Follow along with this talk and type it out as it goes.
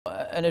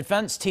An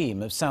advanced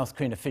team of South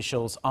Korean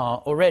officials are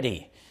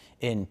already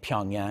in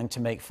Pyongyang to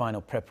make final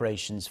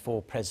preparations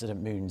for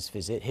President Moon's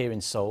visit. Here in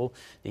Seoul,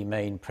 the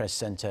main press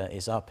center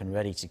is up and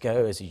ready to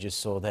go. As you just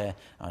saw there,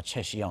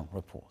 Choi Si-young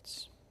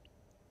reports.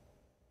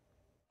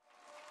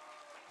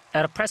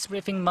 At a press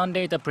briefing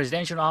Monday, the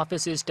presidential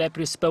office's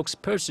deputy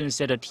spokesperson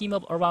said a team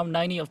of around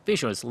 90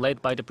 officials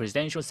led by the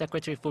presidential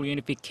secretary for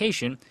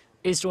unification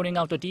is sorting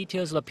out the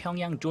details of the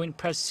Pyongyang Joint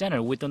Press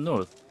Center with the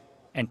North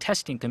and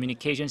testing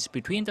communications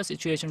between the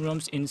situation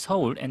rooms in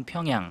Seoul and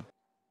Pyongyang.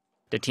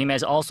 The team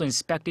has also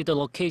inspected the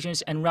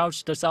locations and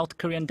routes the South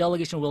Korean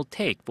delegation will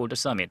take for the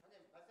summit.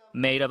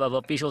 Made up of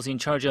officials in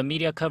charge of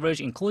media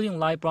coverage, including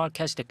live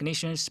broadcast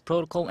technicians,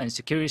 protocol and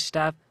security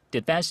staff, the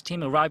advanced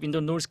team arrived in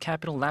the North's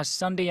capital last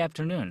Sunday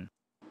afternoon.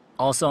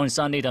 Also on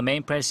Sunday, the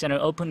main press center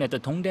opened at the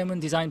Dongdaemun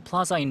Design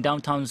Plaza in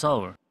downtown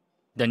Seoul.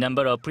 The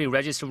number of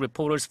pre-registered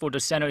reporters for the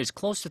center is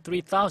close to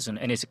 3,000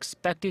 and is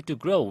expected to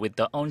grow with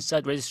the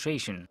on-site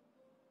registration.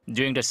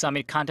 During the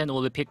summit, content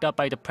will be picked up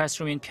by the press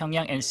room in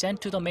Pyongyang and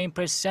sent to the main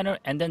press center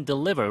and then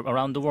delivered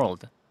around the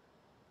world.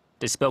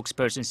 The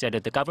spokesperson said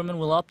that the government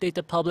will update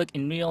the public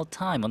in real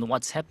time on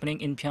what's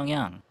happening in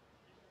Pyongyang.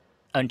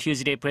 On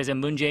Tuesday,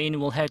 President Moon Jae-in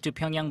will head to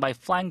Pyongyang by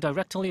flying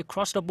directly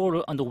across the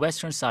border on the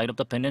western side of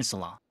the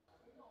peninsula.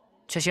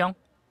 Choi Si-young,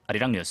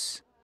 Arirang News.